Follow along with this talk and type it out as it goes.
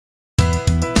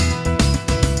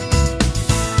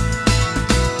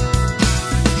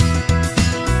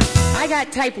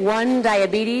got type 1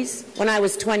 diabetes when I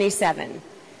was 27,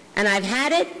 and I've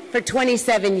had it for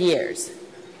 27 years.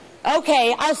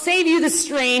 Okay, I'll save you the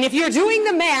strain. If you're doing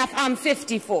the math, I'm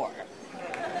 54.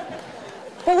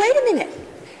 But wait a minute.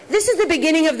 This is the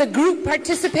beginning of the group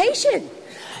participation.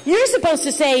 You're supposed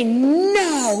to say,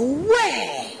 no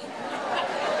way.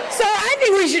 So I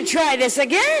think we should try this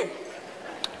again.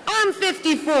 I'm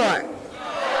 54. No way.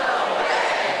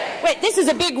 Wait, this is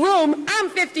a big room. I'm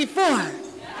 54. No way.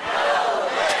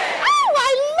 Oh,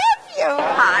 I love you.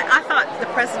 Hi, I thought the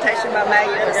presentation by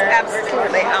Maggie was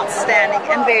absolutely outstanding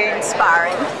and very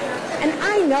inspiring. And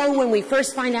I know when we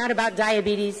first find out about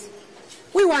diabetes,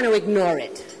 we want to ignore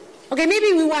it. Okay,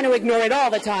 maybe we want to ignore it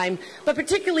all the time, but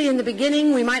particularly in the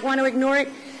beginning, we might want to ignore it.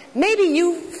 Maybe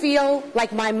you feel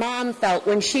like my mom felt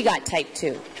when she got type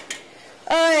 2.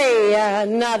 Oy,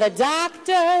 another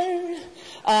doctor,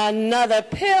 another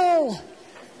pill,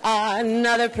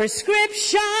 another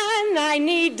prescription I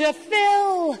need to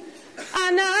fill,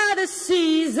 another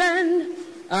season,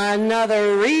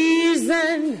 another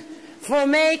reason for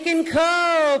making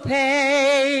co-pays.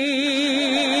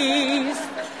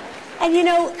 And you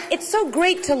know, it's so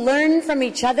great to learn from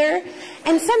each other,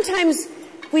 and sometimes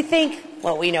we think,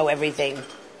 well, we know everything,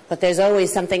 but there's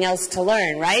always something else to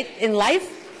learn, right, in life?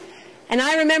 And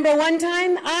I remember one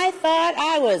time I thought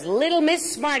I was Little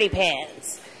Miss Smarty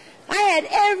Pants. I had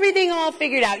everything all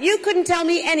figured out. You couldn't tell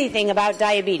me anything about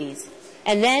diabetes.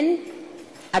 And then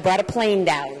I brought a plane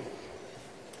down.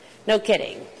 No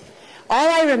kidding. All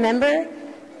I remember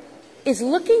is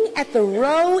looking at the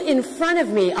row in front of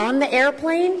me on the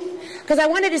airplane, because I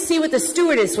wanted to see what the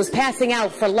stewardess was passing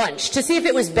out for lunch, to see if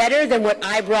it was better than what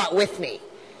I brought with me.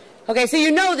 Okay, so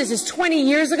you know this is 20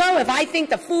 years ago if I think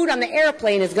the food on the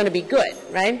airplane is going to be good,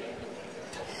 right?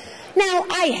 Now,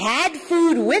 I had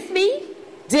food with me.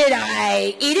 Did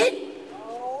I eat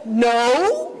it?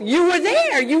 No. You were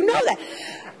there. You know that.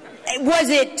 Was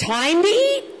it time to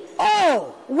eat?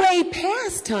 Oh, way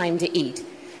past time to eat.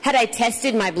 Had I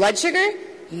tested my blood sugar?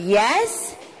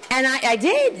 Yes. And I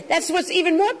did. That's what's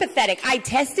even more pathetic. I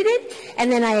tested it,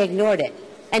 and then I ignored it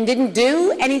and didn't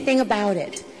do anything about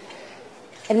it.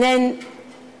 And then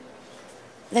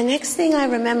the next thing I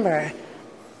remember,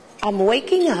 I'm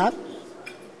waking up.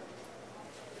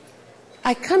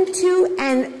 I come to,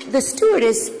 and the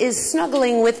stewardess is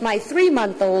snuggling with my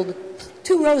 3-month-old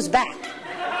 2 rows back.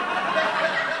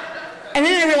 And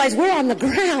then I realize we're on the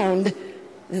ground.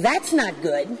 That's not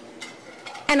good.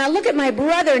 And I look at my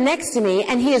brother next to me,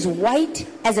 and he is white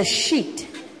as a sheet.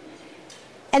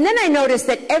 And then I notice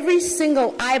that every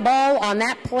single eyeball on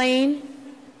that plane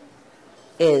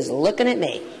is looking at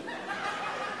me.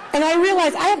 And I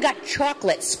realize I have got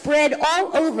chocolate spread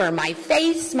all over my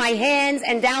face, my hands,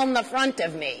 and down the front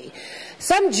of me.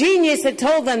 Some genius had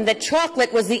told them that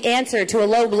chocolate was the answer to a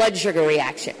low blood sugar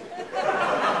reaction.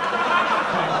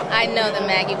 I know that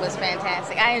Maggie was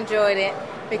fantastic. I enjoyed it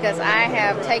because I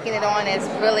have taken it on as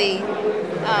really,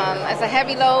 as a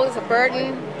heavy load, as a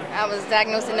burden. I was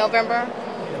diagnosed in November,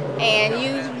 and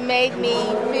you made me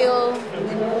feel,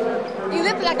 you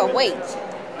lifted like a weight,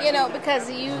 you know, because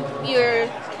you're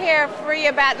carefree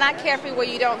about, not carefree where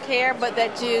you don't care, but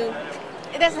that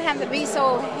it doesn't have to be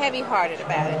so heavy-hearted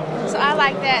about it. So I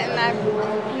like that, and I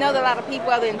know that a lot of people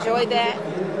other enjoyed that.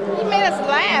 You made us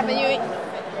laugh, and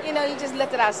you know, you just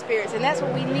lifted our spirits, and that's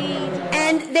what we need.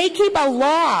 And they keep a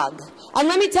log. And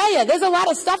let me tell you, there's a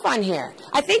lot of stuff on here.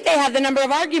 I think they have the number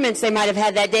of arguments they might have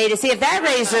had that day to see if that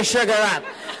raised their sugar up.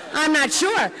 I'm not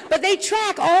sure. But they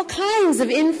track all kinds of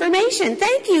information.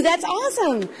 Thank you. That's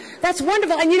awesome. That's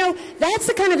wonderful. And, you know, that's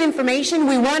the kind of information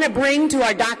we want to bring to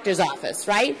our doctor's office,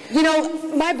 right? You know,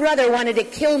 my brother wanted to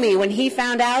kill me when he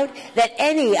found out that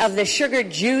any of the sugared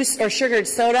juice or sugared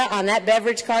soda on that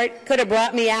beverage cart could have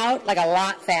brought me out like a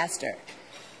lot faster.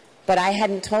 But I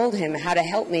hadn't told him how to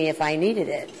help me if I needed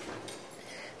it.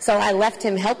 So I left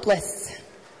him helpless.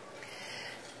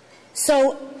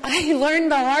 So I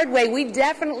learned the hard way. We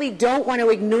definitely don't want to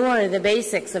ignore the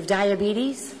basics of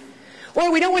diabetes. Or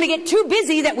we don't want to get too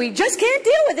busy that we just can't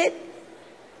deal with it.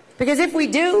 Because if we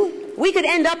do, we could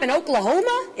end up in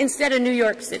Oklahoma instead of New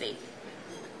York City.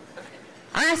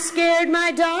 I scared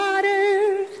my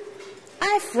daughter.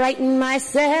 I frightened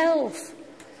myself.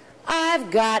 I've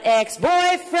got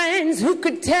ex-boyfriends who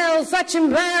could tell such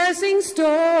embarrassing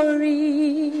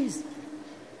stories.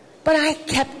 But I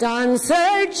kept on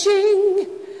searching,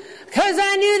 'cause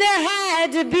I knew there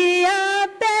had to be a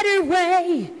better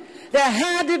way. There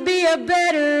had to be a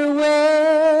better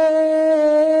way.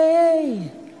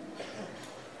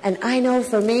 And I know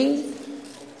for me,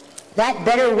 that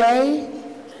better way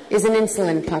is an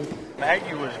insulin pump.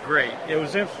 Maggie was great. It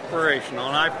was inspirational,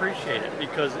 and I appreciate it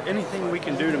because anything we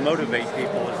can do to motivate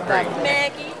people is great.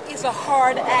 Maggie is a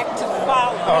hard act to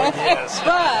follow. Oh, yes. But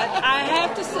I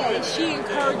have to say, she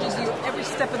encourages you every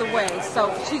step of the way.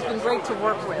 So she's been great to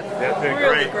work with. It's been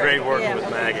Really great working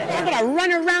with Maggie. I'm going to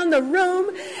run around the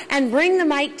room and bring the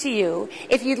mic to you.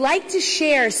 If you'd like to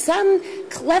share some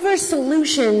clever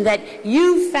solution that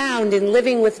you found in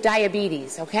living with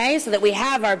diabetes, okay? So that we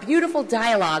have our beautiful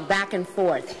dialogue back and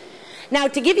forth. Now,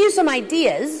 to give you some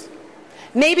ideas,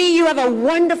 maybe you have a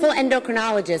wonderful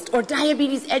endocrinologist or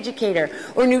diabetes educator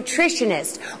or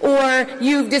nutritionist, or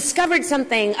you've discovered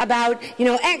something about,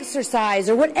 exercise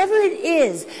or whatever it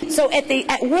is. So at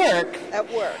work,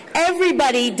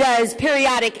 everybody does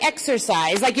periodic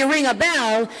exercise, like you ring a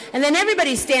bell and then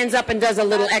everybody stands up and does a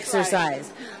little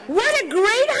exercise. Right. What a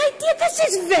great idea. This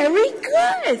is very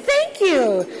good. Thank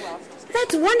you.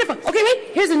 That's wonderful. Okay, wait,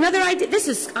 here's another idea.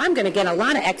 I'm going to get a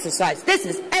lot of exercise. This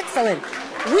is excellent.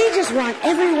 We just want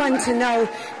everyone to know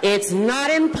it's not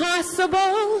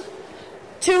impossible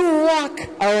to walk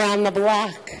around the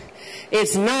block.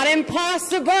 It's not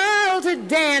impossible to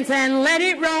dance and let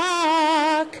it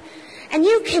rock. And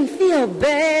you can feel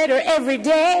better every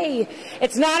day.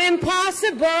 It's not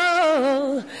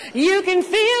impossible. You can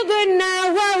feel good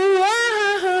now. Whoa,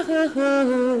 whoa,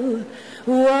 whoa.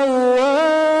 Whoa,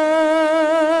 whoa.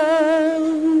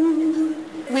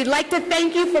 We'd like to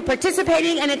thank you for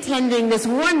participating and attending this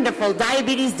wonderful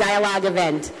Diabetes Dialogue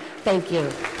event. Thank you.